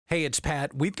Hey, it's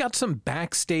Pat. We've got some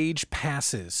backstage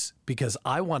passes because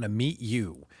I want to meet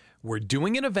you. We're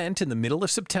doing an event in the middle of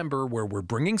September where we're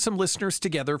bringing some listeners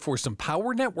together for some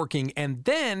power networking, and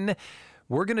then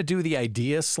we're going to do the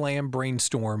Idea Slam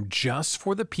brainstorm just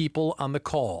for the people on the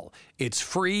call. It's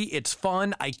free. It's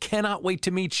fun. I cannot wait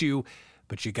to meet you,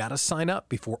 but you got to sign up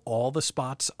before all the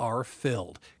spots are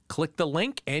filled. Click the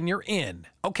link and you're in.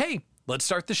 Okay, let's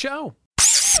start the show.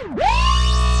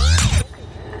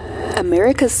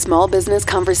 America's small business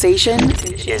conversation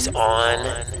is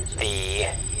on the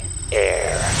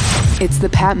air. It's the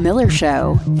Pat Miller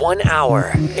Show. 1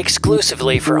 hour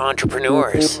exclusively for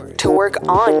entrepreneurs. To work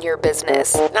on your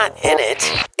business, not in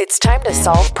it. It's time to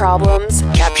solve problems,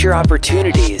 Capture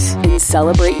opportunities. and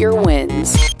celebrate your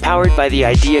wins. Powered by the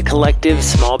Idea Collective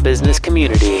small business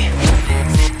community.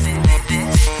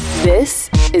 This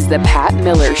is the Pat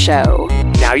Miller Show.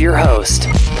 Now your host,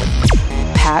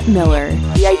 Pat Miller,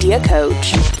 the Idea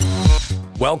Coach.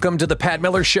 Welcome to the Pat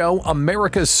Miller Show,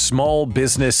 America's small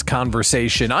business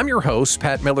conversation. I'm your host,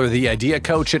 Pat Miller, the Idea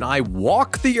Coach, and I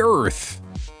walk the earth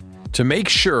to make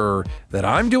sure that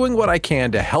I'm doing what I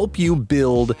can to help you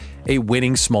build a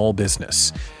winning small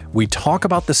business. We talk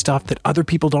about the stuff that other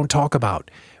people don't talk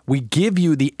about. We give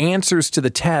you the answers to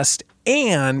the test,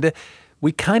 and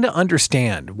we kind of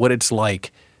understand what it's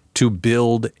like to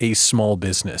build a small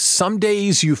business. Some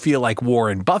days you feel like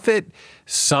Warren Buffett.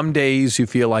 Some days you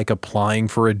feel like applying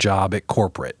for a job at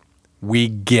corporate. We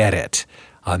get it.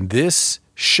 On this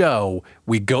show,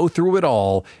 we go through it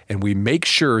all and we make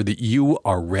sure that you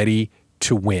are ready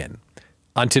to win.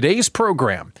 On today's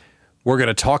program, we're going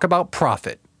to talk about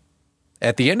profit.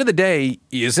 At the end of the day,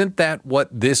 isn't that what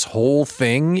this whole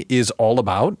thing is all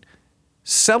about?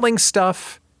 Selling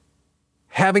stuff,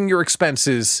 having your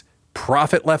expenses,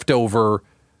 profit left over,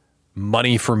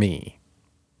 money for me.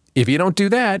 If you don't do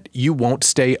that, you won't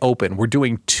stay open. We're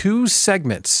doing 2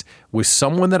 segments with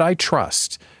someone that I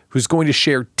trust who's going to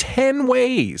share 10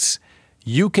 ways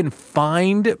you can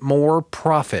find more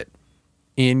profit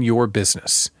in your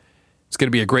business. It's going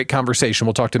to be a great conversation.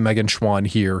 We'll talk to Megan Schwan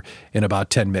here in about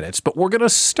 10 minutes. But we're going to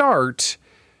start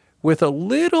with a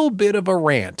little bit of a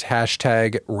rant,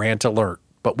 #rant alert.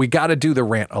 But we got to do the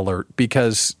rant alert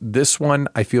because this one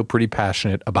I feel pretty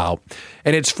passionate about.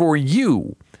 And it's for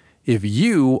you if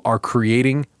you are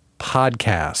creating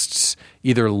podcasts,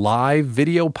 either live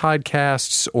video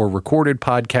podcasts or recorded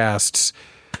podcasts.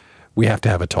 We have to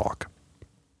have a talk.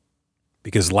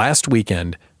 Because last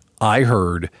weekend, I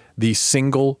heard the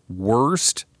single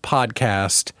worst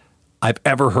podcast I've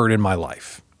ever heard in my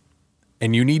life.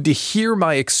 And you need to hear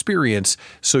my experience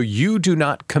so you do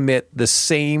not commit the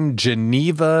same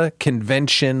Geneva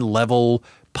Convention level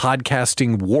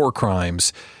podcasting war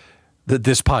crimes that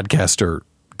this podcaster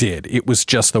did. It was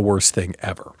just the worst thing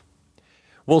ever.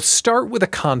 We'll start with a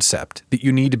concept that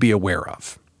you need to be aware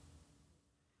of.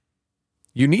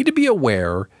 You need to be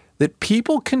aware that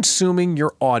people consuming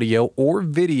your audio or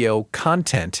video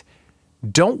content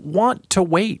don't want to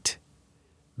wait.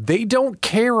 They don't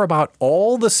care about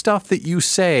all the stuff that you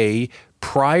say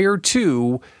prior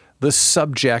to the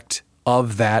subject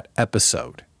of that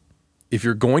episode. If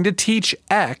you're going to teach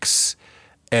X,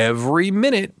 every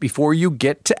minute before you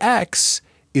get to X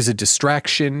is a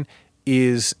distraction,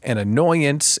 is an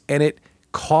annoyance, and it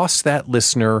costs that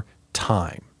listener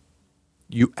time.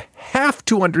 You have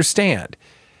to understand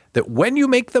that when you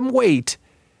make them wait,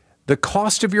 the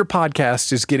cost of your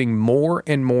podcast is getting more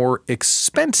and more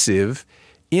expensive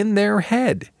in their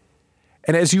head.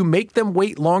 And as you make them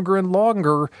wait longer and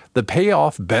longer, the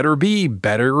payoff better be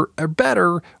better,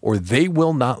 or they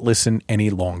will not listen any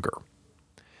longer.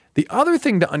 The other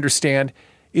thing to understand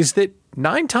is that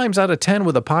 9 times out of 10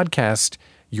 with a podcast,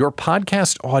 your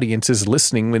podcast audience is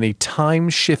listening in a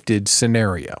time-shifted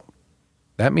scenario.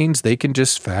 That means they can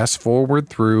just fast forward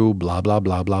through blah, blah,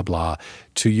 blah, blah, blah,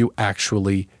 till you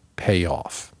actually pay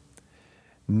off.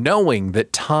 Knowing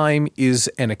that time is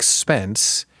an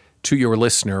expense to your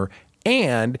listener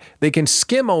and they can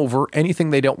skim over anything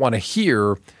they don't want to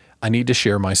hear, I need to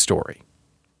share my story.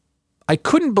 I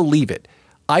couldn't believe it.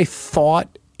 I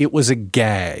thought it was a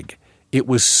gag. It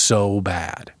was so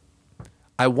bad.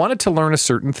 I wanted to learn a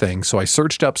certain thing, so I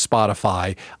searched up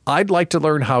Spotify. I'd like to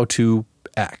learn how to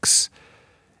X.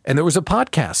 And there was a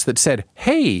podcast that said,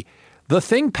 hey, the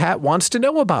thing Pat wants to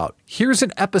know about. Here's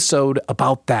an episode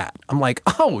about that. I'm like,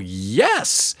 oh,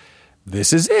 yes,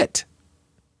 this is it.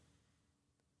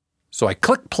 So I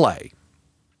click play,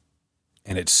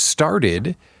 and it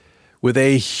started with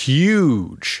a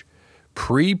huge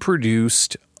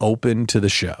pre-produced open to the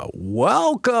show.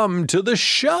 Welcome to the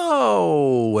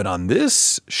show. And on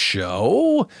this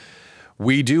show,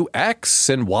 we do X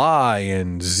and Y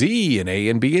and Z and A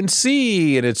and B and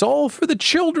C, and it's all for the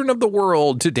children of the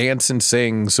world to dance and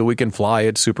sing so we can fly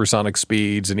at supersonic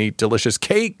speeds and eat delicious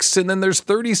cakes. And then there's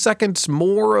 30 seconds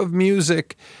more of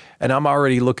music, and I'm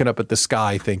already looking up at the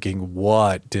sky thinking,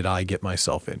 what did I get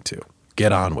myself into?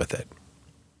 Get on with it.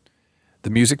 The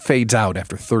music fades out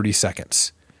after 30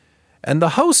 seconds. And the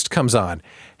host comes on.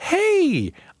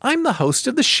 Hey, I'm the host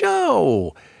of the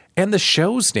show. And the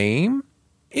show's name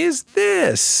is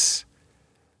this.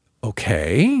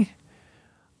 Okay.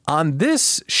 On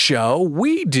this show,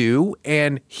 we do,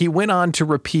 and he went on to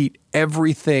repeat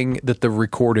everything that the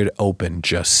recorded open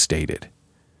just stated.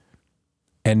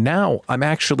 And now I'm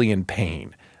actually in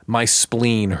pain. My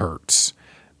spleen hurts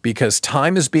because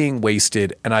time is being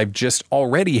wasted and I've just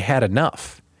already had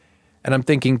enough. And I'm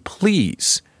thinking,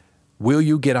 please, will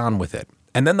you get on with it?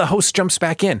 And then the host jumps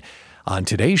back in. On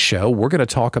today's show, we're going to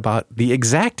talk about the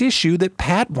exact issue that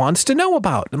Pat wants to know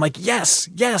about. I'm like, yes,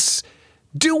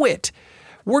 do it.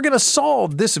 We're going to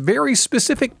solve this very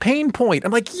specific pain point.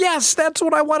 I'm like, yes, that's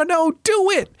what I want to know.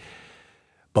 Do it.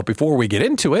 But before we get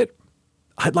into it,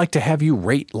 I'd like to have you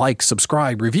rate, like,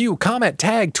 subscribe, review, comment,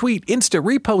 tag, tweet, Insta,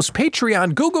 repost,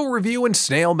 Patreon, Google review, and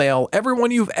snail mail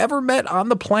everyone you've ever met on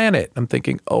the planet. I'm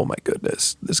thinking, oh my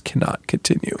goodness, this cannot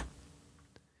continue.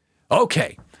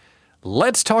 Okay,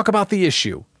 let's talk about the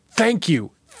issue. Thank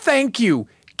you.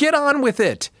 Get on with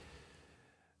it.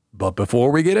 But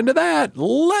before we get into that,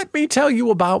 let me tell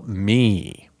you about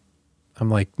me. I'm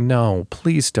like, no,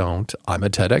 please don't. I'm a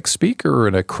TEDx speaker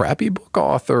and a crappy book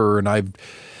author, and I've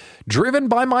driven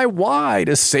by my why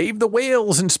to save the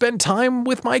whales and spend time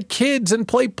with my kids and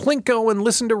play Plinko and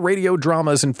listen to radio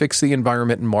dramas and fix the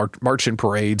environment and march in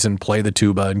parades and play the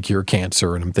tuba and cure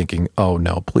cancer. And I'm thinking, oh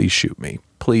no, please shoot me.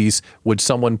 Please, would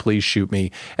someone please shoot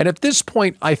me? And at this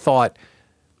point, I thought,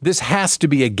 this has to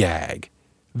be a gag.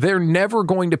 They're never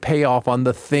going to pay off on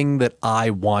the thing that I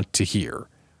want to hear.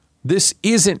 This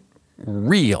isn't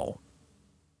real.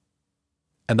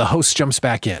 And the host jumps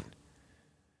back in.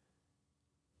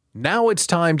 Now it's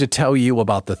time to tell you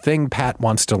about the thing Pat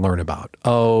wants to learn about.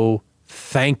 Oh,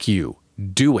 thank you.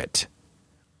 Do it.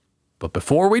 But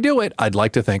before we do it, I'd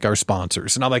like to thank our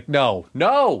sponsors. And I'm like, no.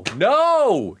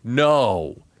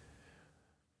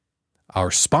 Our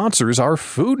sponsors are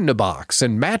Food in a Box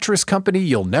and mattress company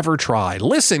you'll never try.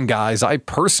 Listen, guys, I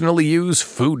personally use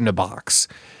Food in a Box,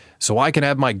 so I can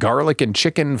have my garlic and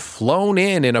chicken flown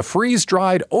in a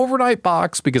freeze-dried overnight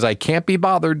box because I can't be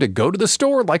bothered to go to the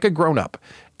store like a grown-up.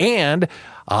 And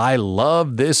I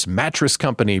love this mattress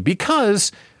company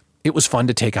because it was fun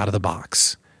to take out of the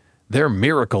box. They're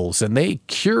miracles, and they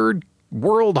cured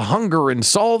world hunger and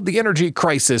solved the energy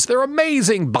crisis. They're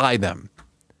amazing. Buy them.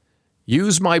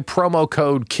 Use my promo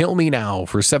code KILLMENOW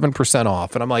for 7%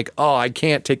 off. And I'm like, oh, I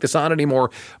can't take this on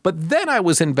anymore. But then I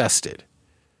was invested.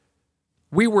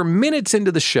 We were minutes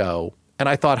into the show, and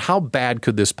I thought, how bad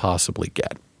could this possibly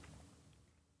get?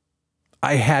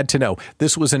 I had to know.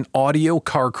 This was an audio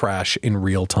car crash in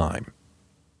real time.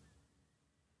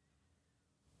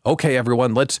 Okay,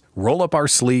 everyone, let's roll up our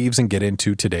sleeves and get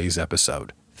into today's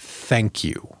episode. Thank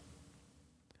you.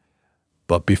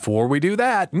 But before we do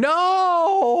that,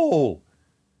 no!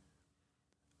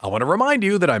 I want to remind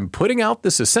you that I'm putting out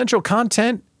this essential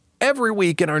content every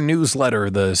week in our newsletter,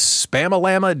 the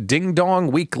Spamalama Ding Dong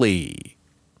Weekly.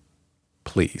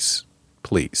 Please.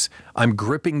 I'm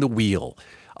gripping the wheel.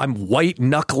 I'm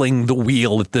white-knuckling the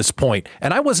wheel at this point.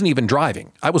 And I wasn't even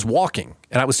driving. I was walking.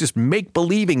 And I was just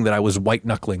make-believing that I was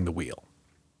white-knuckling the wheel.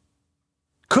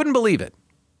 Couldn't believe it.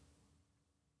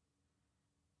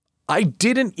 I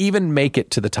didn't even make it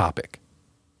to the topic.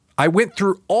 I went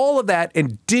through all of that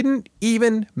and didn't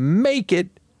even make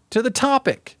it to the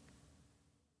topic.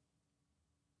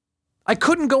 I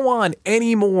couldn't go on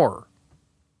anymore.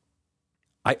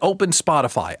 I opened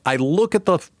Spotify. I look at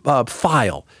the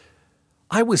file.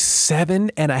 I was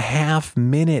 7.5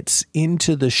 minutes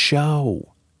into the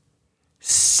show.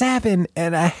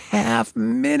 7.5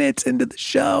 minutes into the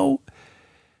show.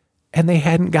 And they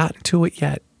hadn't gotten to it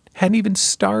yet. Hadn't even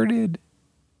started.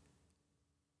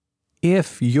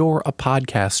 If you're a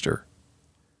podcaster,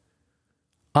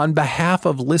 on behalf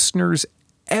of listeners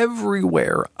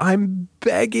everywhere, I'm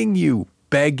begging you,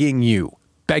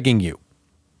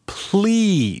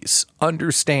 please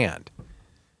understand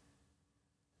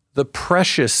the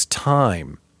precious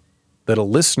time that a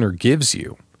listener gives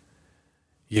you.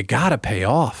 You got to pay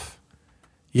off.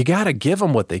 You got to give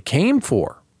them what they came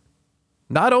for.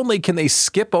 Not only can they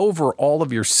skip over all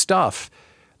of your stuff,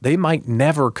 they might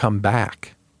never come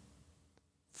back.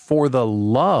 For the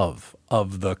love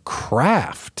of the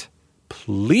craft,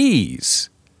 please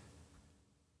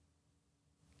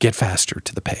get faster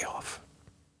to the payoff.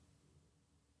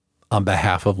 On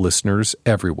behalf of listeners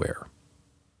everywhere,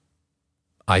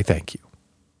 I thank you.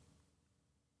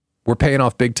 We're paying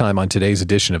off big time on today's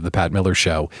edition of the Pat Miller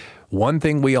Show. One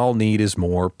thing we all need is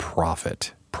more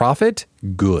profit. Profit?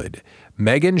 Good.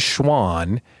 Megan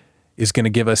Schwan is going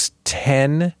to give us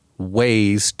 10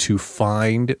 ways to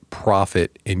find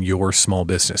profit in your small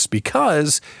business,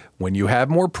 because when you have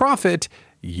more profit,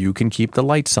 you can keep the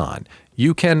lights on.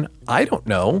 You can,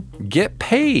 get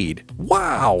paid.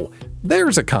 Wow,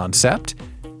 there's a concept.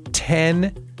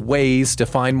 10 ways to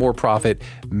find more profit.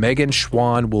 Megan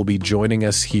Schwan will be joining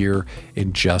us here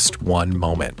in just one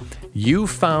moment. You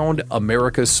found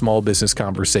America's Small Business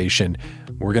Conversation.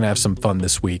 We're going to have some fun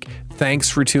this week. Thanks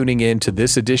for tuning in to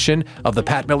this edition of the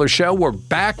Pat Miller Show. We're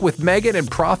back with Megan and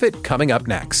Profit coming up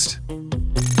next.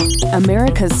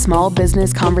 America's Small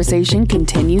Business Conversation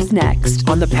continues next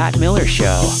On the Pat Miller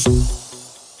Show.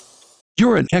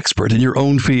 You're an expert in your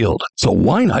own field, so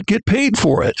why not get paid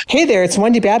for it? Hey there, it's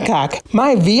Wendy Babcock.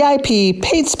 My VIP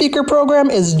paid speaker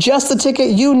program is just the ticket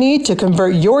you need to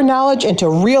convert your knowledge into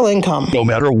real income. No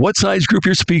matter what size group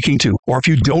you're speaking to, or if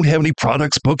you don't have any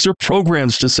products, books, or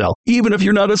programs to sell, even if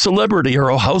you're not a celebrity or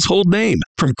a household name,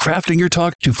 from crafting your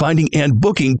talk to finding and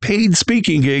booking paid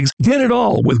speaking gigs, get it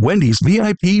all with Wendy's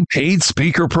VIP paid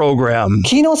speaker program.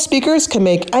 Keynote speakers can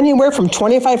make anywhere from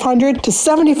 $2,500 to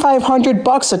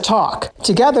 $7,500 a talk.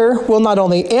 Together, we'll not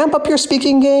only amp up your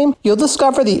speaking game, you'll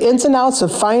discover the ins and outs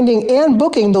of finding and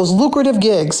booking those lucrative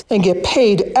gigs and get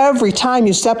paid every time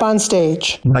you step on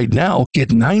stage. Right now,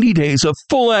 get 90 days of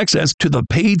full access to the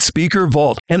Paid Speaker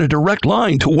Vault and a direct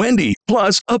line to Wendy,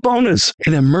 plus a bonus,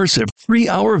 an immersive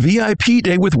 3-hour VIP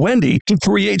day with Wendy to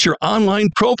create your online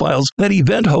profiles that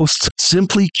event hosts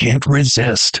simply can't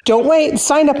resist. Don't wait.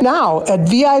 Sign up now at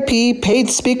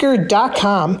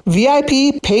VIPpaidspeaker.com.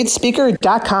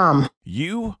 VIPpaidspeaker.com.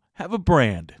 You have a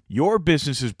brand. Your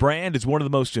business's brand is one of the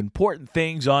most important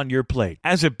things on your plate.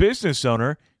 As a business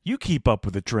owner, you keep up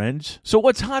with the trends. So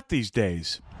what's hot these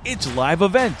days? It's live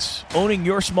events. Owning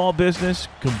your small business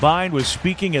combined with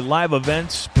speaking at live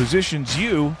events positions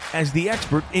you as the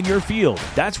expert in your field.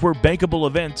 That's where Bankable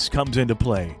Events comes into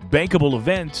play. Bankable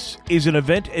Events is an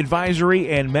event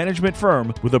advisory and management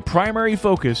firm with a primary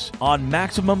focus on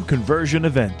maximum conversion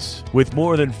events. With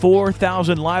more than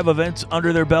 4,000 live events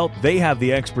under their belt, they have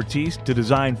the expertise to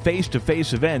design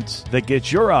face-to-face events that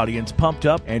get your audience pumped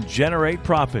up and generate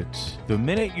profits. The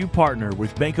minute you partner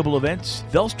with Bankable Events,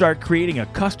 they'll start creating a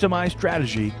customized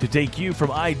strategy to take you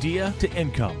from idea to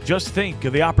income. Just think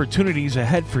of the opportunities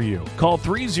ahead for you. Call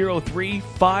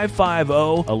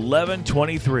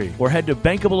 303-550-1123 or head to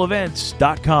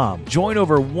bankableevents.com. Join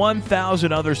over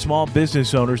 1,000 other small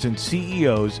business owners and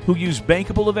CEOs who use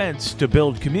Bankable Events to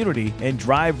build community and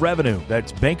drive revenue.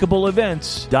 That's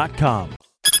bankableevents.com.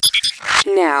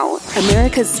 now.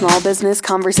 America's Small Business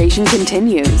Conversation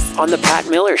continues On the Pat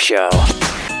Miller Show.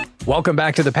 Welcome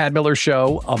back to the Pat Miller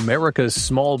Show, America's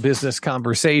Small Business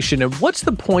Conversation. And what's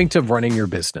the point of running your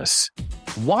business?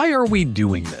 Why are we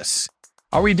doing this?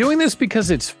 Are we doing this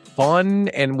because it's fun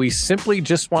and we simply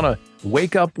just want to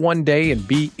wake up one day and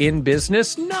be in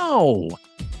business? No.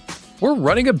 We're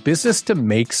running a business to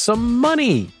make some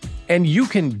money. And you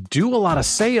can do a lot of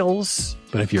sales,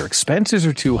 but if your expenses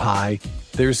are too high,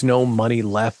 there's no money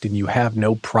left and you have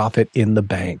no profit in the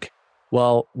bank.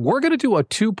 Well, we're going to do a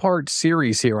two-part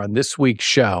series here on this week's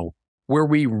show where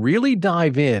we really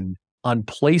dive in on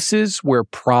places where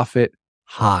profit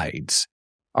hides.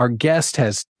 Our guest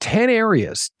has 10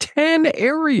 areas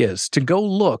to go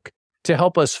look to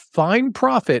help us find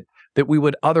profit that we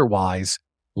would otherwise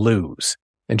lose.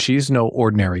 And she's no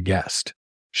ordinary guest.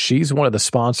 She's one of the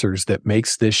sponsors that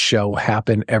makes this show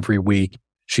happen every week.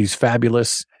 She's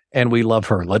fabulous, and we love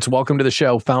her. Let's welcome to the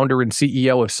show founder and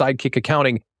CEO of Sidekick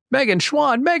Accounting, Megan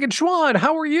Schwan. Megan Schwan,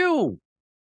 how are you?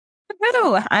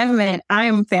 Hello,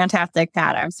 I'm fantastic,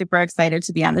 Pat. I'm super excited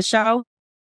to be on the show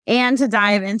and to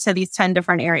dive into these 10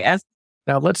 different areas.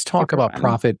 Now, let's talk about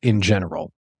profit in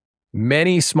general.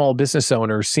 Many small business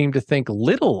owners seem to think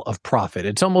little of profit.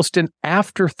 It's almost an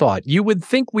afterthought. You would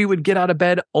think we would get out of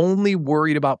bed only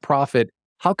worried about profit.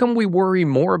 How come we worry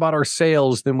more about our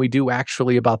sales than we do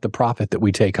actually about the profit that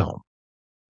we take home?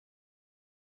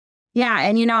 Yeah.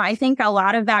 And, I think a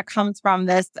lot of that comes from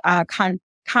this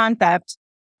concept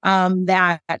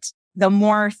that the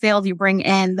more sales you bring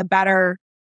in, the better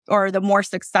or the more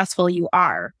successful you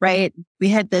are, right? We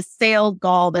had this sale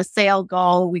goal,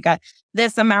 we got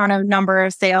this amount of number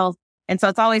of sales. And so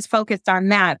it's always focused on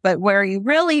that. But where you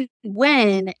really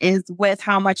win is with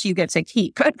how much you get to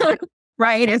keep,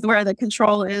 right? Is where the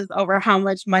control is over how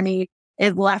much money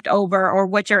is left over or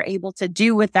what you're able to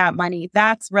do with that money.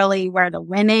 That's really where the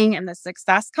winning and the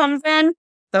success comes in.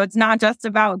 So it's not just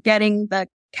about getting the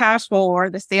cash flow or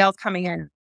the sales coming in.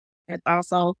 It's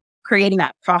also creating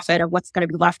that profit of what's going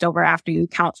to be left over after you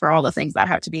account for all the things that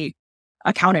have to be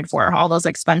accounted for, all those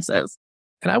expenses.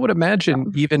 And I would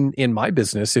imagine even in my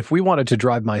business, if we wanted to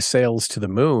drive my sales to the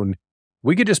moon,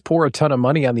 we could just pour a ton of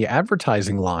money on the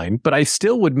advertising line, but I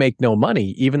still would make no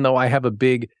money, even though I have a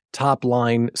big top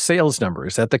line sales number.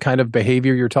 Is that the kind of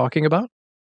behavior you're talking about?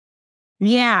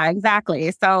 Yeah,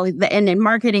 exactly. So and in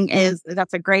marketing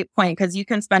that's a great point because you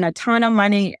can spend a ton of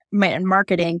money in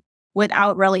marketing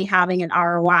without really having an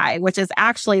ROI, which is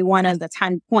actually one of the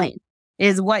 10 points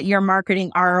is what your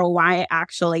marketing ROI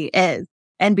actually is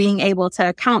and being able to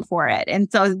account for it.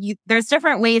 And so there's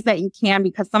different ways that you can,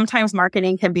 because sometimes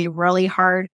marketing can be really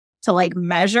hard to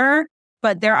measure.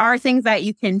 But there are things that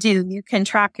you can do. You can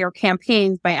track your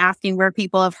campaigns by asking where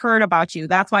people have heard about you.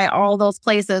 That's why all those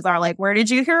places are where did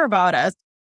you hear about us?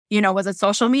 Was it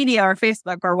social media or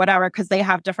Facebook or whatever? Because they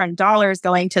have different dollars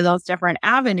going to those different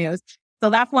avenues. So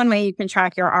that's one way you can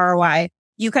track your ROI.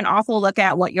 You can also look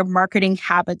at what your marketing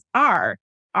habits are.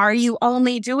 Are you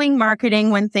only doing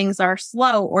marketing when things are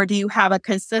slow, or do you have a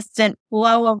consistent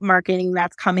flow of marketing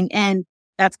that's coming in,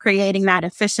 that's creating that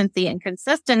efficiency and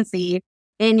consistency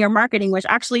in your marketing, which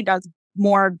actually does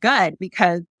more good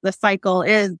because the cycle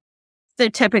is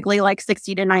typically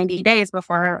 60 to 90 days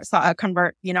before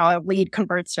a lead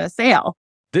converts to a sale.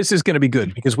 This is going to be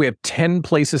good because we have 10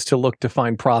 places to look to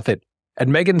find profit.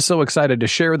 And Megan's so excited to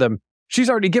share them. She's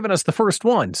already given us the first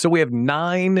one. So we have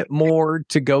 9 more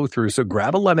to go through. So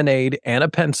grab a lemonade and a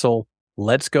pencil.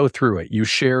 Let's go through it. You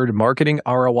shared marketing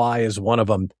ROI as one of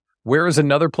them. Where is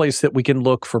another place that we can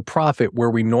look for profit where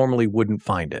we normally wouldn't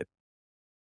find it?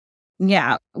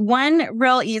 Yeah. One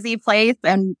real easy place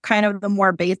and kind of the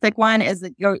more basic one is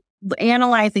that you're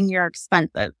analyzing your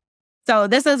expenses. So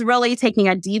this is really taking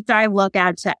a deep dive look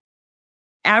at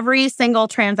every single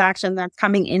transaction that's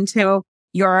coming into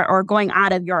or going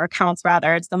out of your accounts,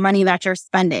 rather. It's the money that you're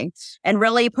spending and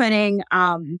really putting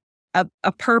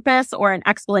a purpose or an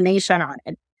explanation on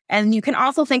it. And you can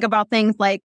also think about things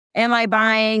like, am I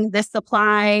buying this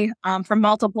supply from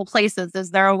multiple places?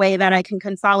 Is there a way that I can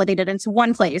consolidate it into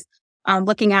one place?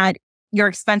 Looking at your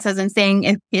expenses and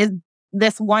saying, is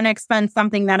this one expense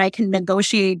something that I can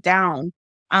negotiate down?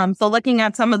 So looking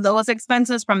at some of those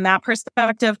expenses from that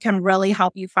perspective can really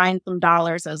help you find some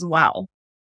dollars as well.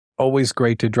 Always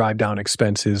great to drive down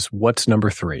expenses. What's number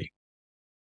 3?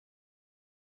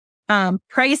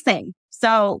 Pricing.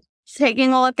 So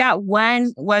taking a look at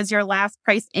when was your last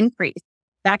price increase.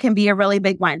 That can be a really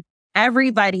big one.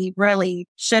 Everybody really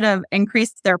should have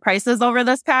increased their prices over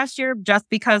this past year just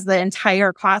because the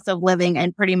entire cost of living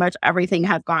and pretty much everything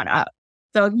has gone up.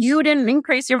 So if you didn't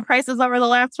increase your prices over the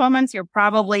last 12 months, you're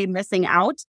probably missing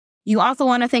out. You also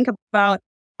want to think about,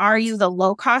 are you the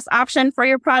low-cost option for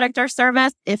your product or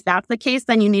service? If that's the case,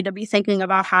 then you need to be thinking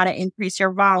about how to increase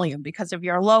your volume, because if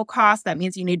you're low cost, that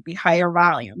means you need to be higher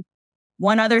volume.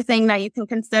 One other thing that you can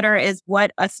consider is what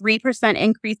a 3%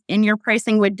 increase in your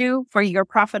pricing would do for your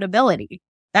profitability.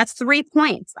 That's 3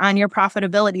 points on your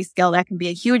profitability scale. That can be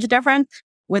a huge difference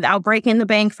without breaking the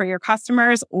bank for your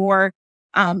customers or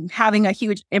having a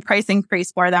huge price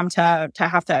increase for them to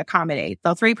have to accommodate.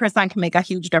 So 3% can make a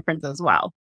huge difference as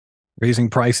well. Raising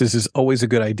prices is always a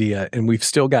good idea. And we've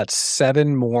still got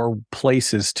 7 more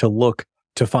places to look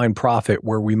to find profit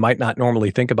where we might not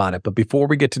normally think about it. But before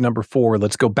we get to number 4,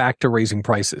 let's go back to raising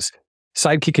prices.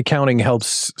 Sidekick Accounting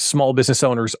helps small business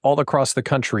owners all across the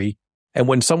country. And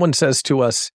when someone says to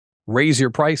us, raise your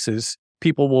prices,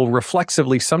 people will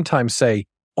reflexively sometimes say,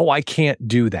 oh, I can't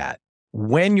do that.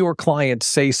 When your clients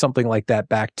say something like that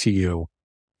back to you,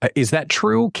 is that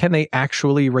true? Can they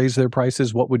actually raise their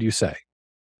prices? What would you say?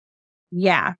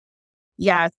 Yeah.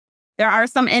 Yes. There are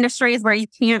some industries where you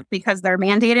can't because they're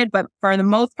mandated, but for the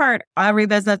most part, every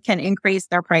business can increase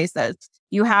their prices.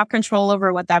 You have control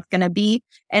over what that's going to be.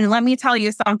 And let me tell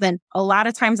you something, a lot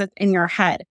of times it's in your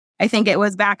head. I think it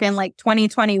was back in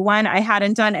 2021, I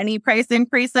hadn't done any price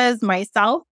increases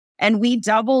myself, and we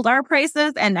doubled our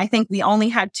prices. And I think we only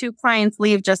had 2 clients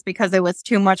leave just because it was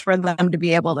too much for them to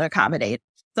be able to accommodate.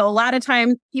 So a lot of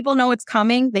times people know it's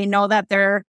coming. They know that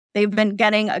they've been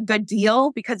getting a good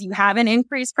deal because you haven't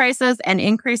increased prices, and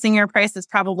increasing your price is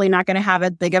probably not going to have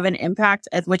as big of an impact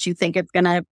as what you think it's going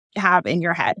to have in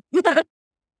your head.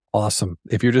 Awesome.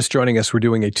 If you're just joining us, we're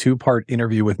doing a 2-part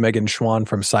interview with Megan Schwan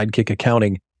from Sidekick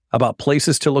Accounting about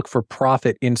places to look for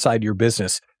profit inside your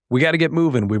business. We got to get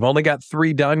moving. We've only got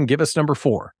 3 done. Give us number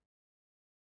 4.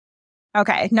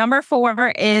 Okay. Number 4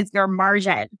 is your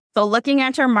margin. So looking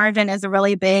at your margin is a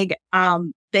really big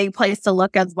place to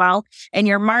look as well. And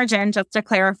your margin, just to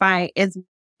clarify, is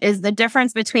the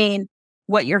difference between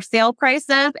what your sale price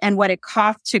is and what it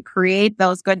costs to create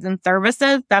those goods and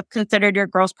services. That's considered your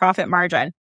gross profit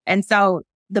margin. And so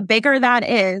the bigger that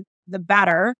is, the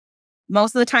better.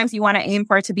 Most of the times you want to aim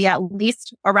for it to be at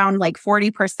least around like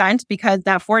 40%, because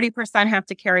that 40% have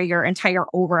to carry your entire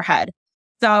overhead.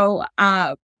 So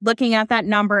looking at that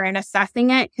number and assessing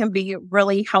it can be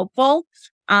really helpful.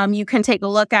 You can take a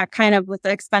look at kind of with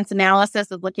the expense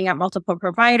analysis of looking at multiple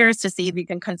providers to see if you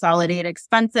can consolidate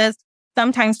expenses.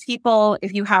 Sometimes people,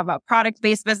 if you have a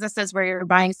product-based businesses where you're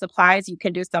buying supplies, you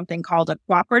can do something called a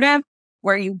cooperative,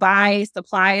 where you buy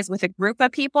supplies with a group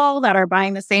of people that are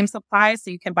buying the same supplies, so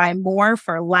you can buy more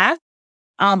for less.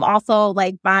 Also,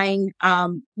 like buying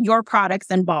your products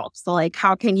in bulk. So like,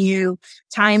 how can you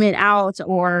time it out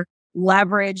or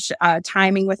leverage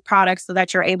timing with products so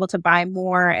that you're able to buy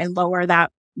more and lower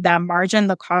that margin,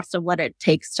 the cost of what it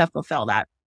takes to fulfill that.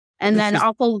 And then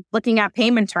also looking at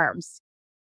payment terms,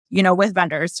 with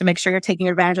vendors to make sure you're taking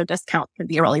advantage of discounts can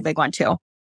be a really big one too.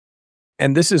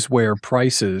 And this is where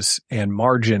prices and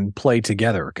margin play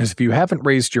together. Because if you haven't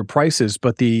raised your prices,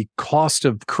 but the cost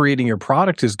of creating your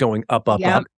product is going up,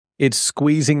 it's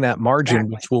squeezing that margin,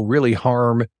 which will really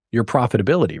harm your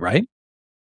profitability, right?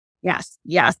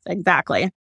 Yes,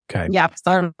 exactly. Okay. Yep.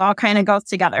 So it all kind of goes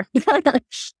together.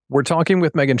 We're talking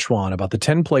with Megan Schwan about the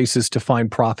 10 places to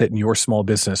find profit in your small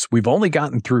business. We've only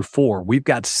gotten through 4. We've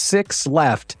got 6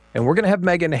 left, and we're going to have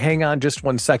Megan hang on just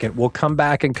one second. We'll come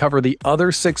back and cover the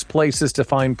other 6 places to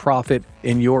find profit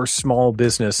in your small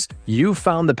business. You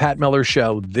found the Pat Miller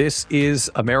Show. This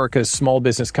is America's Small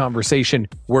Business Conversation.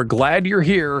 We're glad you're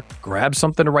here. Grab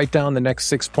something to write down the next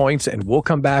 6 points, and we'll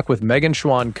come back with Megan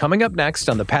Schwan coming up next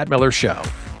on the Pat Miller Show.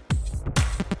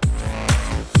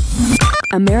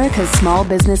 America's Small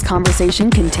Business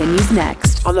Conversation continues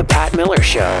next on the Pat Miller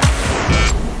Show.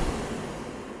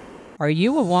 Are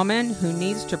you a woman who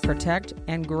needs to protect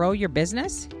and grow your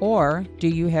business? Or do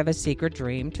you have a secret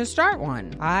dream to start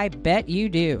one? I bet you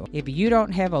do. If you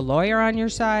don't have a lawyer on your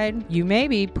side, you may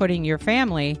be putting your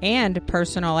family and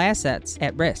personal assets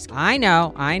at risk. I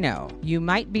know. You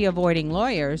might be avoiding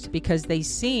lawyers because they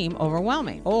seem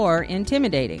overwhelming or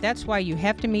intimidating. That's why you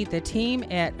have to meet the team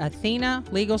at Athena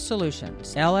Legal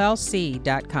Solutions,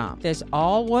 LLC.com. This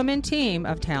all-woman team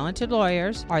of talented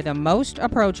lawyers are the most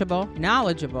approachable,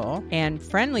 knowledgeable, and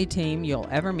friendly team you'll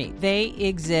ever meet. They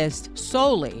exist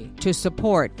solely to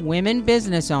support women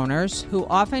business owners who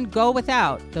often go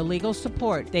without the legal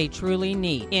support they truly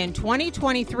need. In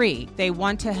 2023, they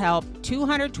want to help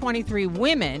 223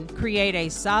 women create a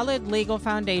solid legal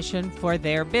foundation for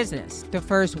their business. The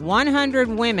first 100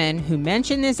 women who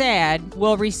mention this ad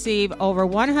will receive over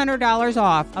 $100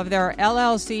 off of their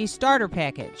LLC starter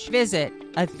package. Visit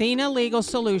Athena Legal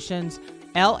Solutions,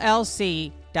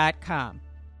 LLC.com.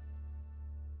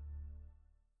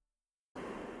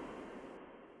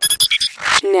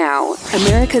 Now,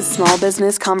 America's Small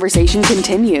Business Conversation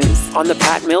continues on the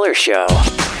Pat Miller Show.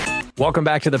 Welcome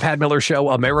back to the Pat Miller Show,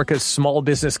 America's Small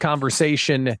Business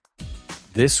Conversation.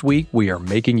 This week, we are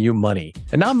making you money.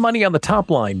 And not money on the top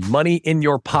line, money in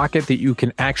your pocket that you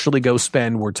can actually go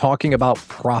spend. We're talking about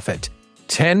profit.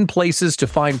 10 places to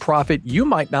find profit you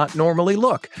might not normally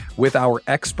look, with our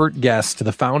expert guest,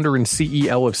 the founder and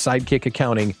CEO of Sidekick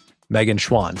Accounting, Megan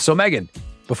Schwan. So Megan,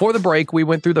 before the break, we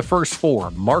went through the first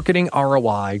 4: marketing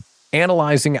ROI,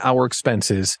 analyzing our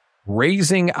expenses,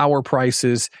 raising our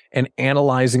prices, and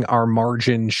analyzing our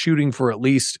margin, shooting for at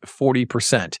least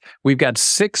 40%. We've got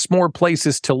 6 more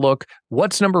places to look.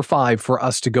 What's number 5 for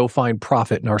us to go find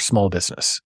profit in our small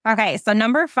business? Okay, so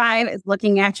number 5 is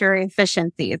looking at your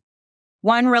efficiencies.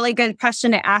 One really good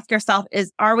question to ask yourself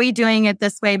is, are we doing it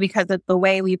this way because it's the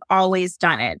way we've always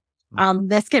done it?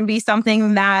 This can be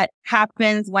something that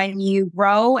happens when you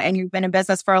grow and you've been in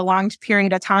business for a long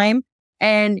period of time.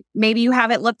 And maybe you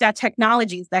haven't looked at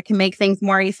technologies that can make things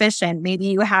more efficient. Maybe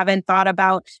you haven't thought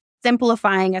about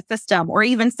simplifying a system or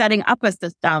even setting up a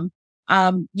system.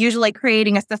 Usually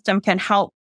creating a system can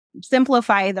help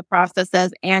simplify the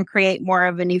processes and create more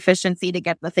of an efficiency to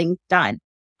get the things done.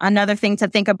 Another thing to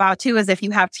think about too is if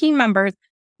you have team members,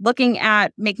 looking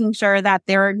at making sure that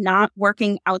they're not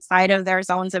working outside of their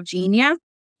zones of genius.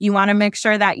 You want to make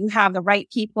sure that you have the right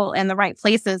people in the right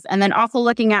places. And then also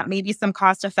looking at maybe some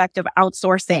cost-effective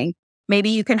outsourcing. Maybe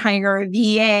you can hire a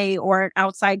VA or an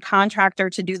outside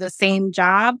contractor to do the same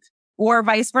job, or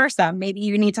vice versa. Maybe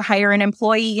you need to hire an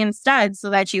employee instead so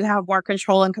that you have more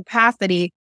control and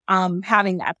capacity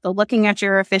having that. So looking at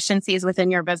your efficiencies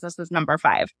within your business is number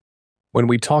 5. When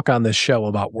we talk on this show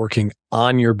about working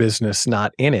on your business,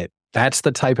 not in it, that's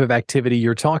the type of activity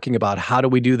you're talking about. How do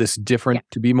we do this different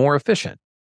to be more efficient?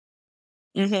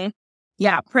 Mm-hmm.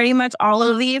 Yeah, pretty much all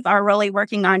of these are really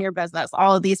working on your business,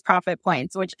 all of these profit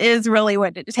points, which is really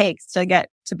what it takes to get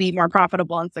to be more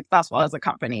profitable and successful as a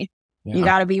company. Yeah. You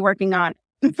got to be working on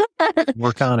it.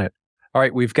 Work on it. All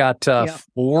right, we've got 5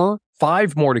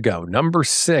 more to go. Number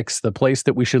 6, the place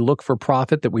that we should look for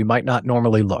profit that we might not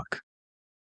normally look.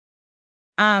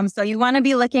 So you want to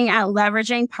be looking at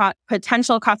leveraging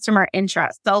potential customer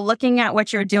interest. So looking at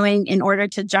what you're doing in order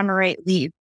to generate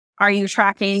leads. Are you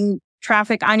tracking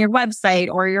traffic on your website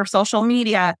or your social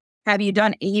media? Have you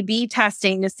done A/B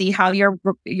testing to see how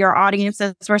your audience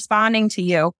is responding to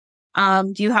you?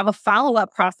 Do you have a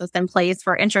follow-up process in place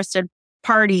for interested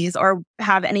parties or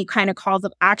have any kind of calls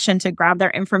of action to grab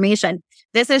their information?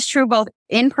 This is true both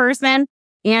in person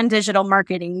and digital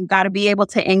marketing. You've got to be able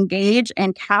to engage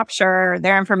and capture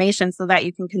their information so that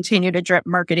you can continue to drip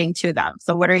marketing to them.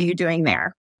 So what are you doing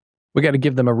there? We got to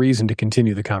give them a reason to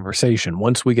continue the conversation.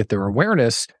 Once we get their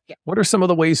awareness, what are some of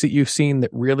the ways that you've seen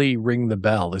that really ring the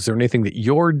bell? Is there anything that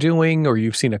you're doing or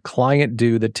you've seen a client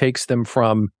do that takes them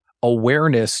from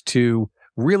awareness to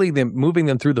really them moving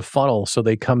them through the funnel so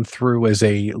they come through as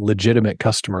a legitimate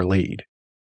customer lead?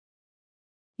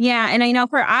 Yeah. And I know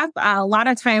for us, a lot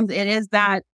of times it is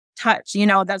that touch,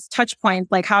 that's touch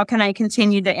points. Like, how can I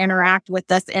continue to interact with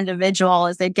this individual?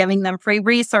 Is it giving them free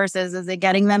resources? Is it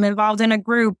getting them involved in a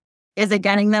group? Is it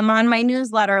getting them on my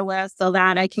newsletter list so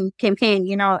that I can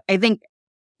campaign? I think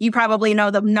you probably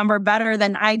know the number better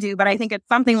than I do, but I think it's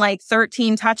something like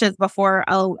 13 touches before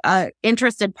a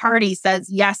interested party says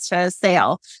yes to a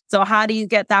sale. So how do you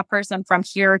get that person from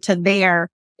here to there?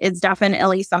 Is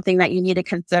definitely something that you need to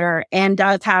consider and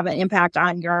does have an impact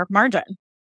on your margin.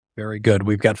 Very good.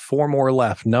 We've got 4 more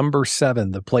left. Number 7,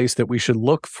 the place that we should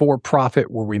look for profit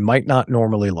where we might not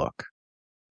normally look.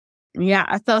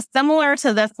 Yeah. So similar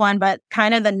to this one, but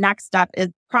kind of the next step is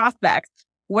prospects.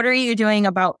 What are you doing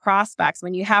about prospects?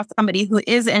 When you have somebody who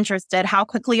is interested, how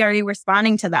quickly are you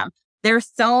responding to them? There's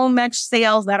so much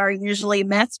sales that are usually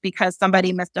missed because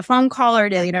somebody missed a phone call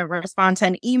or they didn't respond to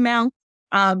an email.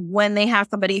 When they have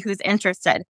somebody who's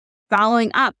interested,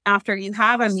 following up after you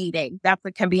have a meeting, that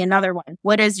can be another one.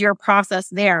 What is your process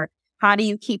there? How do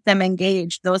you keep them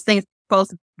engaged? Those things,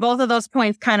 both of those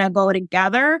points kind of go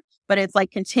together, but it's like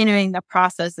continuing the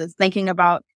process is thinking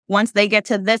about once they get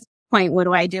to this point, what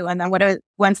do I do? And then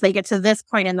once they get to this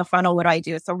point in the funnel, what do I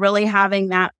do? So really having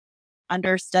that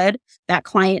understood, that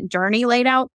client journey laid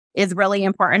out is really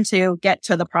important to get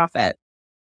to the profit.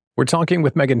 We're talking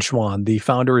with Megan Schwan, the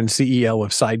founder and CEO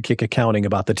of Sidekick Accounting,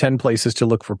 about the 10 places to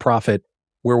look for profit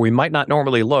where we might not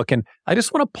normally look. And I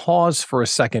just want to pause for a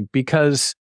second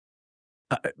because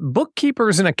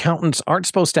bookkeepers and accountants aren't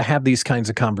supposed to have these kinds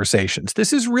of conversations.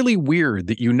 This is really weird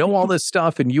that you know all this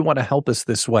stuff and you want to help us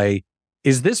this way.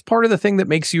 Is this part of the thing that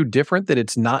makes you different, that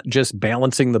it's not just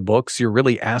balancing the books? You're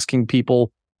really asking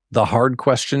people the hard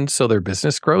questions so their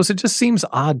business grows? It just seems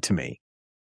odd to me.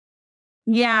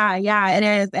 Yeah, it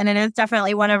is. And it is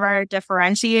definitely one of our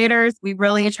differentiators. We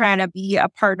really try to be a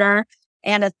partner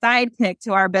and a sidekick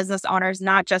to our business owners,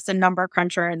 not just a number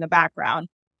cruncher in the background.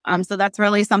 So that's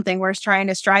really something we're trying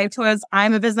to strive towards.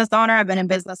 I'm a business owner. I've been in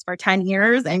business for 10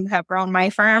 years and have grown my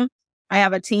firm. I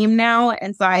have a team now.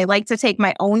 And so I like to take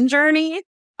my own journey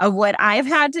of what I've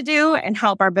had to do and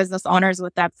help our business owners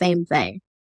with that same thing.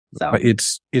 So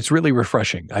it's really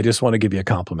refreshing. I just want to give you a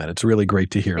compliment. It's really great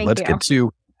to hear. Let's get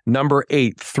to number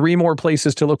 8, 3 more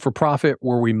places to look for profit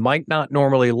where we might not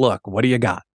normally look. What do you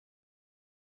got?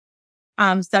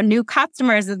 So new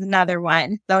customers is another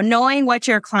one. So knowing what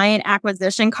your client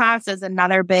acquisition cost is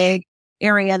another big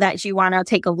area that you want to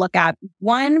take a look at.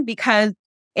 One, because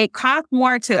it costs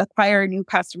more to acquire new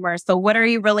customers. So what are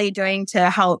you really doing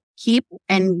to help keep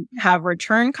and have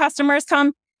return customers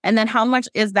come? And then how much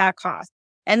is that cost?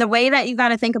 And the way that you got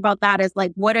to think about that is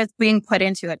like, what is being put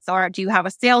into it? So do you have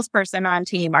a salesperson on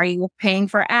team? Are you paying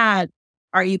for ads?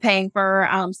 Are you paying for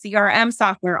CRM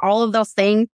software? All of those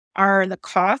things are the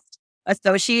cost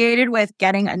associated with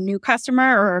getting a new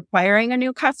customer or acquiring a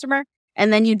new customer.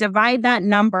 And then you divide that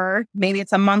number, maybe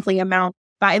it's a monthly amount,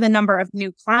 by the number of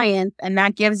new clients. And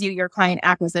that gives you your client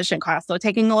acquisition cost. So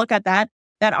taking a look at that,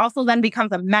 that also then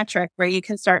becomes a metric where you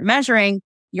can start measuring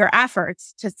your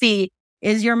efforts to see,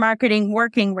 is your marketing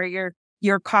working where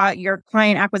your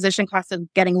client acquisition cost is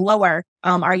getting lower?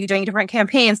 Are you doing different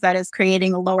campaigns that is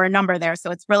creating a lower number there? So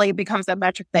it's really becomes a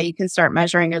metric that you can start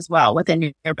measuring as well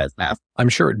within your business. I'm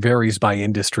sure it varies by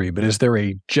industry, but is there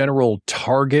a general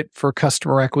target for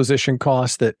customer acquisition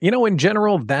costs that, in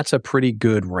general, that's a pretty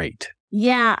good rate?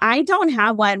 Yeah, I don't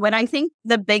have one. What I think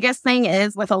the biggest thing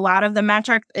is with a lot of the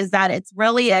metrics is that it's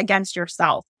really against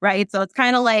yourself, right? So it's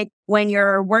kind of like when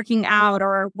you're working out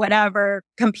or whatever,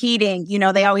 competing,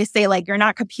 they always say like, you're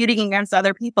not competing against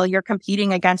other people, you're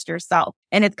competing against yourself.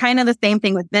 And it's kind of the same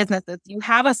thing with businesses. You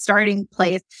have a starting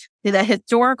place, the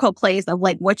historical place of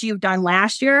like what you've done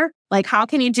last year. Like, how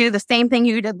can you do the same thing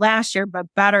you did last year, but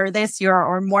better this year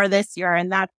or more this year?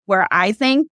 And that's where I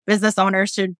think business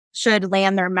owners should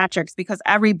land their metrics, because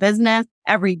every business,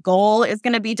 every goal is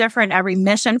going to be different. Every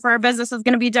mission for a business is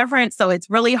going to be different. So it's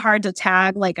really hard to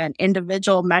tag like an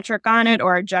individual metric on it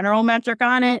or a general metric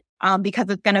on it because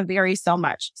it's going to vary so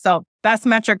much. So best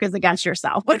metric is against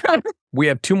yourself. We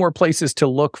have 2 more places to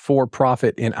look for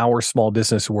profit in our small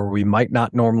business where we might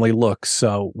not normally look.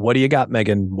 So what do you got,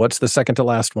 Megan? What's the second to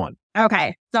last one?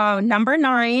 Okay. So number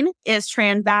 9 is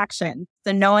transactions.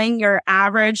 So knowing your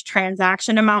average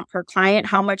transaction amount per client,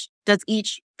 how much does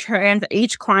each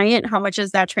client, how much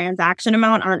is that transaction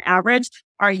amount on average?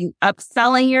 Are you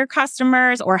upselling your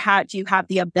customers, or do you have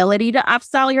the ability to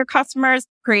upsell your customers?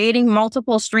 Creating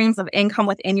multiple streams of income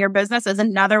within your business is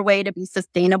another way to be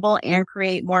sustainable and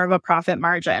create more of a profit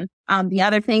margin. The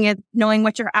other thing is knowing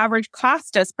what your average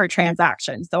cost is per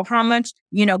transaction. So how much,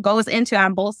 goes into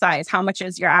on both sides. How much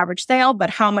is your average sale,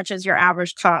 but how much is your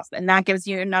average cost? And that gives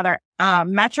you another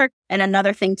metric and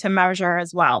another thing to measure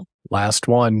as well. Last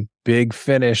one, big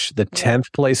finish, the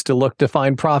 10th place to look to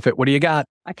find profit. What do you got?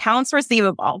 Accounts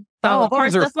receivable. So of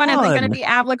course, this one isn't going to be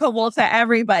applicable to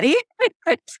everybody.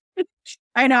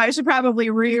 I know I should probably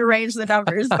rearrange the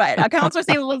numbers, but accounts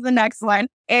receivable is the next one.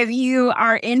 If you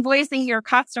are invoicing your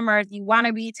customers, you want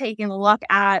to be taking a look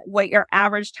at what your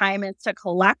average time is to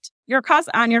collect your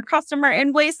on your customer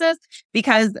invoices,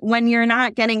 because when you're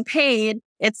not getting paid,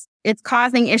 it's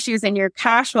causing issues in your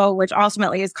cash flow, which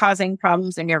ultimately is causing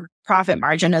problems in your profit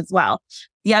margin as well.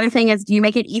 The other thing is, do you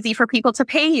make it easy for people to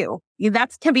pay you?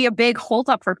 That can be a big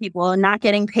holdup for people and not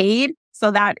getting paid.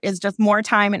 So that is just more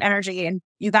time and energy, and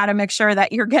you got to make sure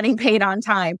that you're getting paid on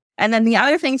time. And then the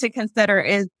other thing to consider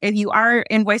is, if you are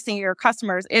invoicing your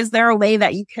customers, is there a way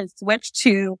that you can switch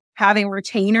to having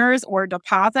retainers or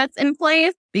deposits in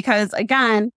place? Because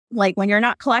again, like when you're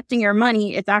not collecting your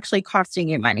money, it's actually costing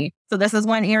you money. So this is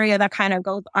one area that kind of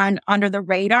goes on under the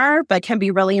radar, but can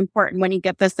be really important when you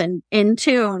get this in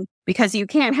tune, because you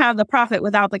can't have the profit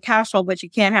without the cash flow, but you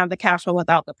can't have the cash flow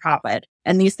without the profit.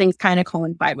 And these things kind of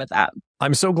coincide with that.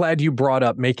 I'm so glad you brought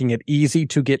up making it easy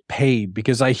to get paid,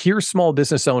 because I hear small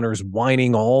business owners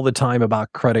whining all the time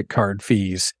about credit card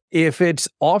fees. If it's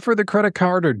offer the credit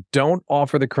card or don't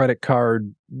offer the credit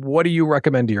card, what do you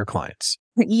recommend to your clients?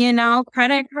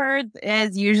 Credit cards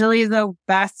is usually the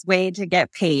best way to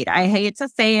get paid. I hate to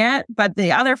say it, but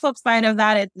the other flip side of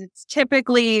that is it's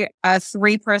typically a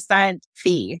 3%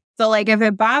 fee. So like if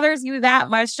it bothers you that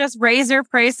much, just raise your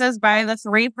prices by the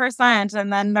 3%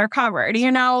 and then they're covered.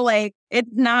 It's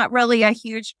not really a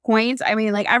huge point. I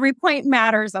mean, like every point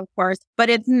matters, of course, but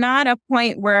it's not a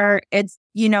point where it's,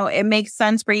 it makes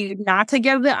sense for you not to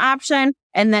give the option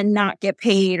and then not get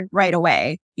paid right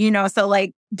away. So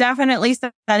like definitely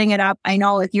setting it up. I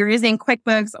know if you're using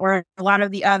QuickBooks or a lot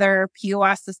of the other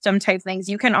POS system type things,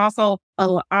 you can also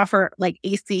offer like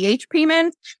ACH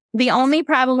payments. The only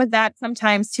problem with that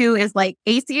sometimes too is like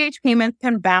ACH payments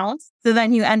can bounce. So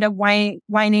then you end up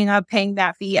winding up paying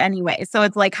that fee anyway. So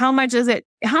it's like, how much is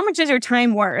your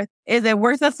time worth? Is it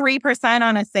worth a 3%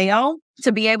 on a sale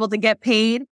to be able to get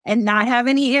paid and not have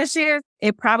any issues?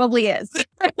 It probably is.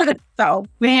 So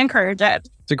we encourage it.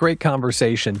 It's a great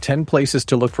conversation. 10 places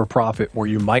to look for profit where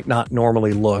you might not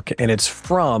normally look. And it's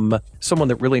from someone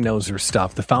that really knows their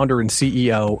stuff, the founder and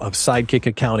CEO of Sidekick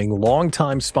Accounting,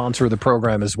 longtime sponsor of the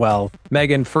program as well.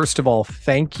 Megan, first of all,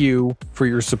 thank you for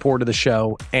your support of the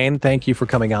show. And thank you for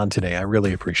coming on today. I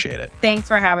really appreciate it. Thanks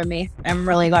for having me. I'm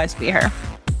really glad to be here.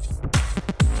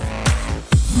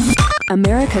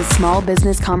 America's Small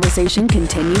Business Conversation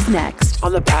continues next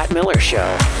on The Pat Miller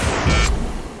Show.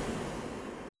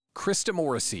 Krista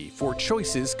Morrissey for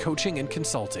Choices Coaching and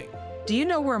Consulting. Do you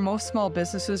know where most small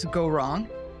businesses go wrong?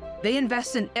 They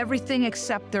invest in everything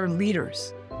except their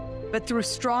leaders. But through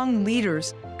strong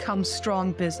leaders comes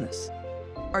strong business.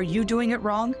 Are you doing it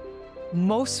wrong?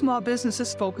 Most small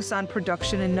businesses focus on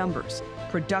production and numbers.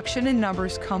 Production and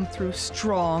numbers come through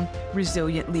strong,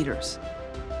 resilient leaders.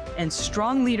 And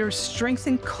strong leaders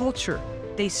strengthen culture.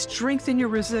 They strengthen your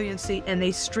resiliency and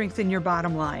they strengthen your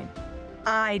bottom line.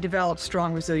 I develop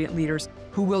strong, resilient leaders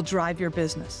who will drive your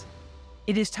business.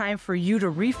 It is time for you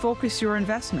to refocus your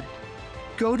investment.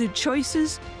 Go to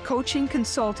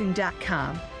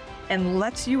choicescoachingconsulting.com and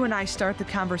let's you and I start the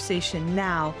conversation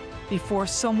now before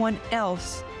someone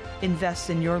else invest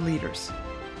in your leaders.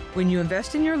 When you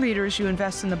invest in your leaders, you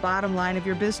invest in the bottom line of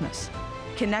your business.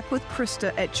 Connect with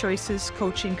Krista at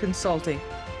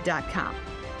choicescoachingconsulting.com.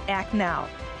 Act now.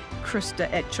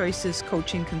 Krista at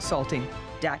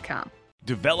choicescoachingconsulting.com.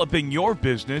 Developing your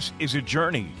business is a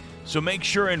journey, so make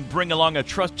sure and bring along a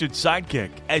trusted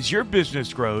sidekick. As your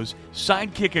business grows,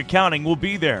 Sidekick Accounting will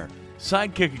be there.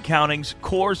 Sidekick Accounting's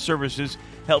core services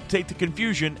help take the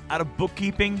confusion out of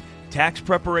bookkeeping, tax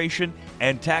preparation,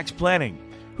 and tax planning.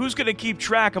 Who's going to keep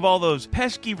track of all those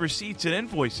pesky receipts and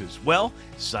invoices? Well,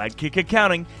 Sidekick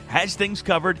Accounting has things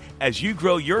covered as you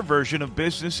grow your version of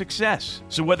business success.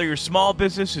 So whether your small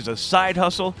business is a side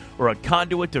hustle or a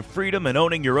conduit to freedom and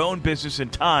owning your own business in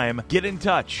time, get in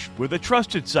touch with a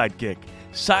trusted sidekick,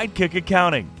 Sidekick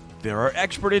Accounting. There are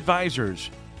expert advisors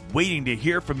waiting to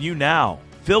hear from you now.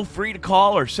 Feel free to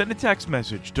call or send a text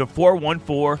message to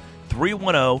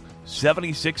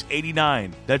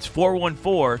 414-310-7689. That's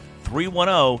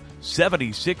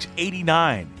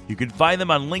 414-310-7689. You can find them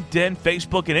on LinkedIn,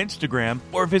 Facebook, and Instagram,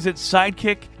 or visit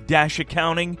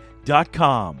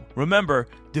sidekick-accounting.com. Remember,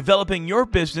 developing your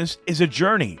business is a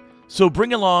journey, so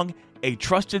bring along a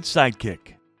trusted sidekick.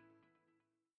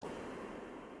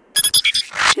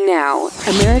 Now,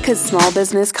 America's Small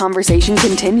Business Conversation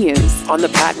continues on The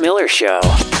Pat Miller Show.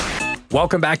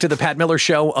 Welcome back to The Pat Miller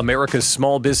Show, America's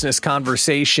Small Business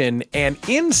Conversation. And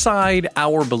inside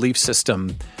our belief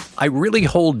system, I really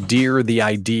hold dear the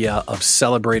idea of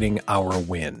celebrating our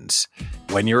wins.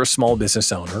 When you're a small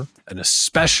business owner, and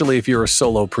especially if you're a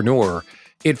solopreneur,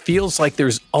 it feels like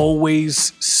there's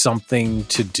always something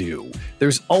to do.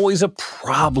 There's always a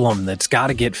problem that's got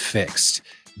to get fixed.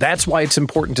 That's why it's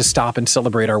important to stop and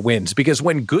celebrate our wins, because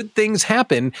when good things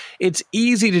happen, it's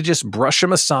easy to just brush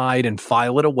them aside and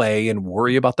file it away and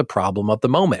worry about the problem of the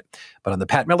moment. But on the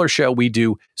Pat Miller Show, we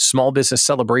do small business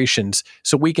celebrations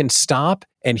so we can stop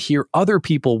and hear other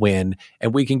people win,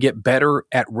 and we can get better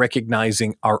at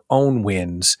recognizing our own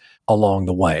wins along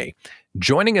the way.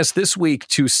 Joining us this week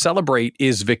to celebrate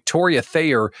is Victoria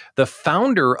Thayer, the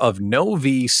founder of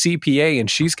Novi CPA,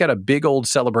 and she's got a big old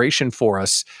celebration for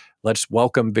us. Let's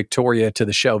welcome Victoria to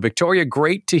the show. Victoria,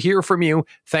 great to hear from you.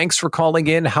 Thanks for calling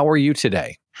in. How are you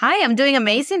today? Hi, I'm doing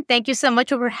amazing. Thank you so much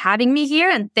for having me here.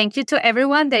 And thank you to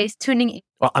everyone that is tuning in.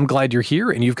 Well, I'm glad you're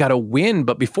here and you've got a win.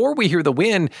 But before we hear the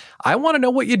win, I want to know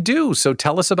what you do. So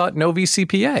tell us about Novi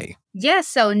CPA. Yes,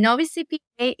 so Novi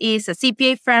CPA is a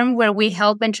CPA firm where we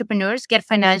help entrepreneurs get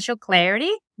financial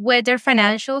clarity with their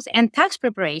financials and tax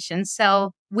preparation.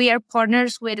 So we are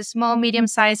partners with small,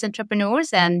 medium-sized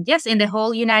entrepreneurs and yes, in the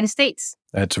whole United States.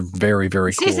 That's very,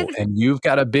 very cool. And you've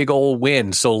got a big old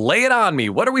win. So lay it on me.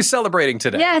 What are we celebrating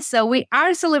today? Yeah, so we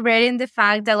are celebrating the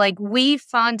fact that we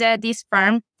founded this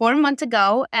firm 4 months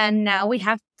ago and now we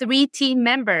have 3 team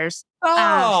members.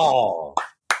 Oh!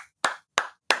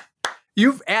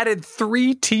 You've added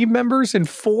 3 team members in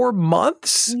 4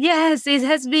 months? Yes, it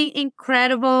has been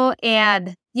incredible.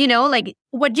 And,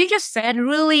 what you just said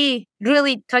really,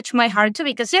 really touched my heart too,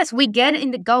 because yes, we get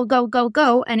in the go, go, go,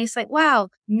 go. And it's like, wow,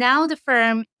 now the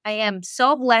firm, I am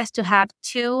so blessed to have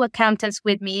 2 accountants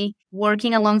with me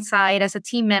working alongside as a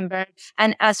team member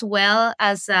and as well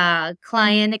as a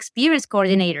client experience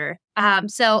coordinator.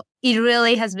 So it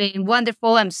really has been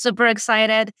wonderful. I'm super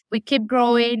excited. We keep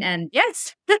growing and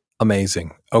yes.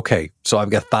 Amazing. Okay. So I've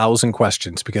got 1,000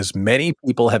 questions because many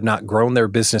people have not grown their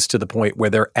business to the point where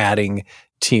they're adding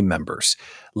team members.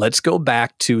 Let's go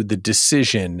back to the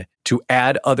decision to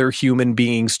add other human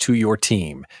beings to your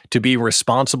team, to be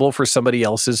responsible for somebody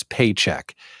else's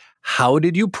paycheck. How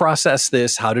did you process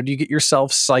this? How did you get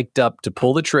yourself psyched up to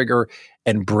pull the trigger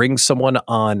and bring someone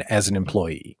on as an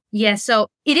employee? Yeah, so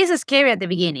it is scary at the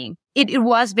beginning. It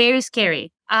was very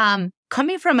scary.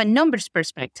 Coming from a numbers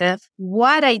perspective,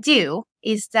 what I do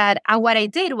is that what I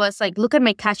did was look at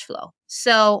my cash flow.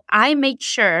 So I made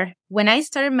sure when I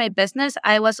started my business,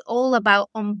 I was all about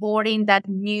onboarding that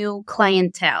new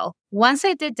clientele. Once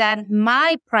I did that,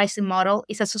 my pricing model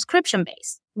is a subscription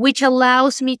base, which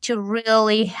allows me to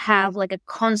really have a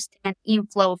constant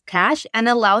inflow of cash and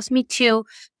allows me to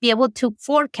be able to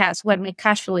forecast what my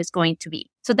cash flow is going to be.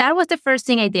 So that was the first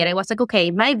thing I did. I was like,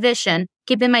 okay, my vision,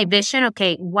 keeping my vision.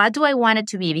 Okay, what do I want it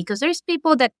to be? Because there's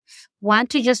people that want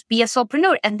to just be a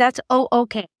solopreneur and that's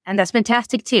okay. And that's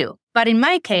fantastic too. But in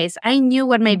my case, I knew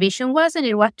what my vision was and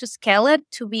it was to scale it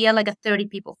to be a 30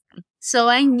 people firm. So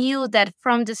I knew that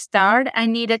from the start, I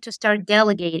needed to start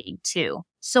delegating too.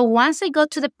 So once I got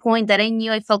to the point that I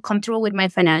knew I felt comfortable with my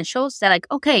financials, that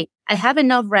okay, I have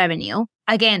enough revenue.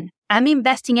 Again, I'm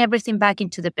investing everything back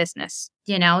into the business,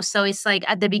 So it's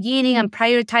at the beginning, I'm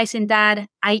prioritizing that.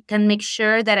 I can make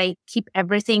sure that I keep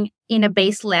everything in a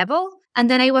base level. And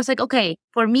then I was like, okay,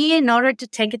 for me, in order to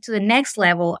take it to the next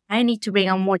level, I need to bring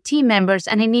on more team members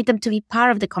and I need them to be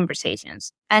part of the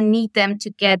conversations. I need them to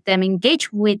get them engaged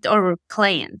with our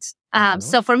clients.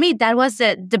 So for me, that was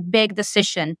the big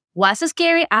decision. Was it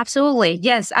scary? Absolutely.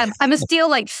 Yes. I'm still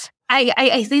like,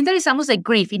 I think that is almost like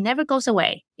grief. It never goes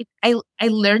away. I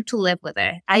learned to live with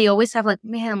it. I always have like,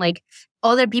 man, like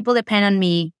other people depend on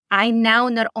me. I now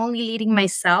not only leading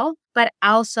myself, but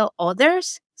also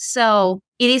others. So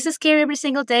it is scary every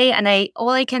single day. And all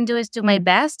I can do is do my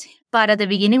best. But at the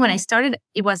beginning, when I started,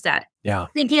 it was that. Yeah.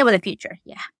 Thinking about the future.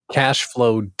 Yeah. Cash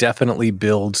flow definitely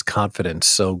builds confidence.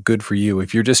 So good for you.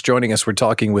 If you're just joining us, we're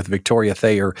talking with Victoria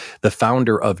Thayer, the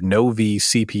founder of Novi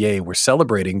CPA. We're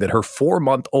celebrating that her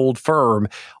 4-month-old firm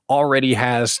already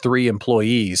has 3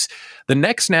 employees. The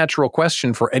next natural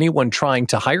question for anyone trying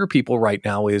to hire people right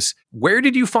now is, where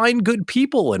did you find good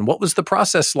people and what was the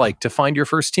process like to find your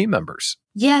first team members?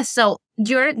 Yeah, so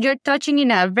you're touching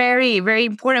in a very, very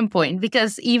important point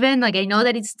because even like I know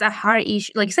that it's a hard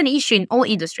issue, like it's an issue in all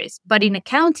industries, but in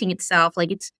accounting itself,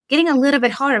 like it's getting a little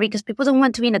bit harder because people don't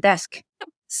want to be in a desk.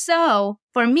 So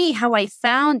for me, how I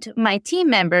found my team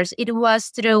members, it was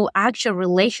through actual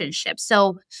relationships.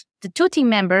 So the 2 team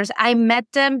members, I met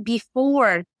them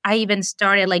before I even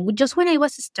started, like just when I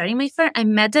was starting my firm, I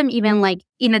met them even like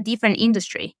in a different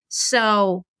industry.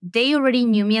 So they already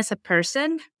knew me as a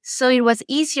person. So it was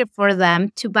easier for them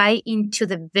to buy into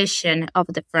the vision of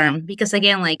the firm. Because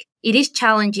again, like it is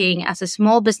challenging as a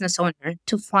small business owner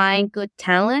to find good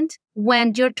talent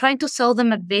when you're trying to sell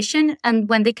them a vision and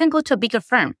when they can go to a bigger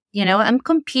firm. You know, I'm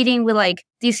competing with like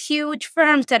these huge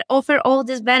firms that offer all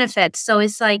these benefits. So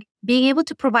it's like being able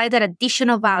to provide that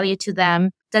additional value to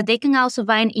them that they can also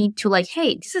buy into like,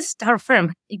 hey, this is our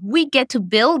firm. We get to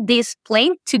build this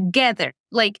plane together.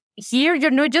 Like here, you're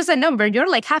not just a number, you're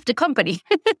like half the company.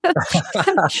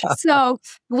 So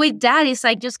with that, it's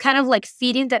like just kind of like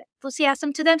feeding that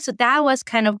enthusiasm to them. So that was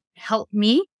kind of helped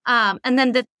me. And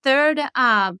then the third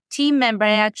team member,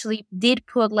 I actually did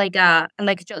put like a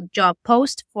job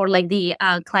post for like the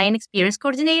client experience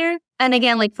coordinator. And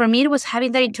again, like for me, it was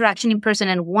having that interaction in person.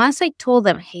 And once I told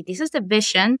them, hey, this is the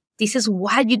vision, this is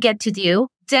what you get to do,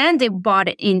 then they bought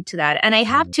into that. And I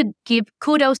have to give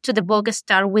kudos to the book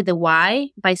Start with the Why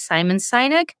by Simon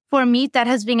Sinek. For me, that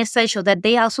has been essential that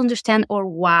they also understand our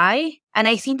why. And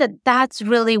I think that that's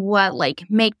really what like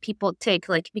make people tick,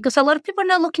 like, because a lot of people are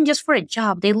not looking just for a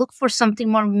job. They look for something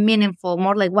more meaningful,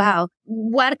 more like, wow,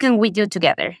 what can we do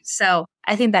together? So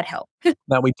I think that helped.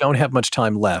 Now, we don't have much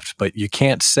time left, but you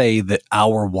can't say that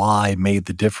our why made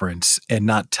the difference and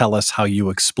not tell us how you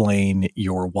explain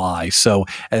your why. So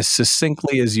as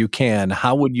succinctly as you can,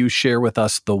 how would you share with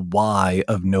us the why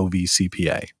of Novi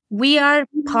CPA? We are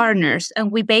partners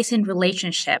and we base in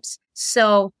relationships.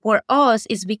 So for us,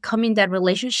 it's becoming that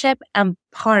relationship and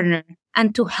partner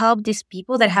and to help these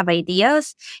people that have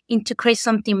ideas into create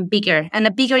something bigger and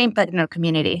a bigger impact in our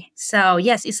community. So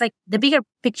yes, it's like the bigger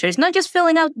picture. It's not just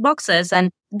filling out boxes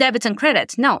and debits and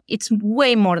credits. No, it's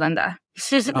way more than that.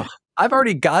 I've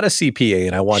already got a CPA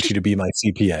and I want you to be my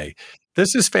CPA.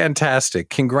 This is fantastic.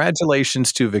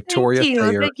 Congratulations to Victoria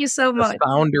Thayer. Thank you so much. The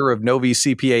founder of Novi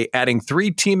CPA, adding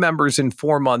 3 team members in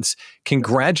 4 months.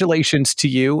 Congratulations to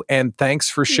you, and thanks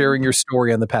for sharing your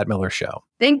story on The Pat Miller Show.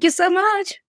 Thank you so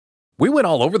much. We went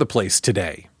all over the place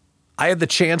today. I had the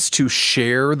chance to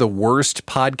share the worst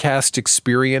podcast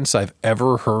experience I've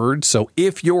ever heard. So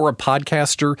if you're a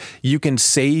podcaster, you can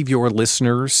save your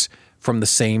listeners from the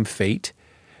same fate.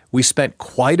 We spent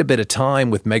quite a bit of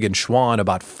time with Megan Schwan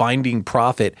about finding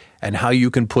profit and how you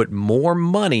can put more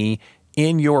money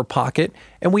in your pocket.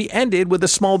 And we ended with a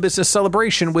small business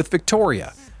celebration with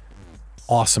Victoria.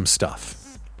 Awesome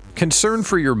stuff. Concern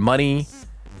for your money,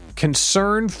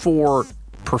 concern for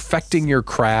perfecting your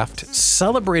craft,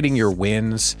 celebrating your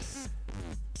wins.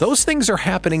 Those things are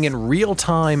happening in real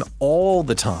time all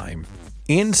the time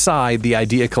inside the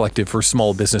Idea Collective for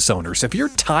small business owners. If you're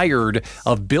tired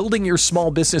of building your small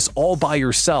business all by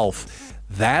yourself,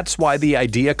 that's why the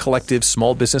Idea Collective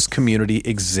small business community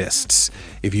exists.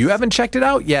 If you haven't checked it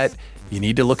out yet, you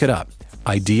need to look it up.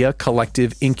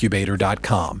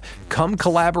 IdeaCollectiveincubator.com. Come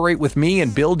collaborate with me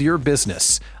and build your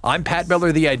business. I'm Pat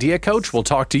Miller, the Idea Coach. We'll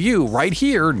talk to you right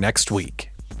here next week.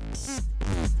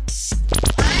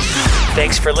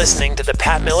 Thanks for listening to The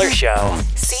Pat Miller Show.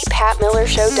 See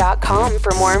PatMillerShow.com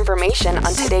for more information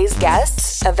on today's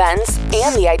guests, events,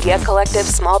 and the Idea Collective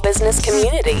small business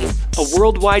community. A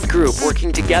worldwide group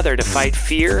working together to fight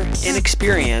fear,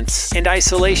 inexperience, and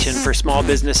isolation for small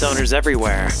business owners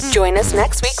everywhere. Join us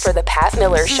next week for The Pat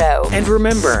Miller Show. And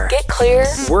remember, get clear,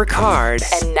 work hard,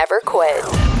 and never quit.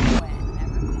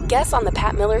 Guests on The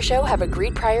Pat Miller Show have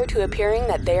agreed prior to appearing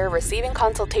that they are receiving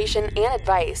consultation and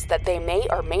advice that they may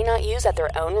or may not use at their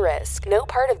own risk. No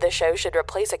part of the show should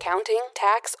replace accounting,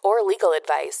 tax, or legal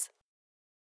advice.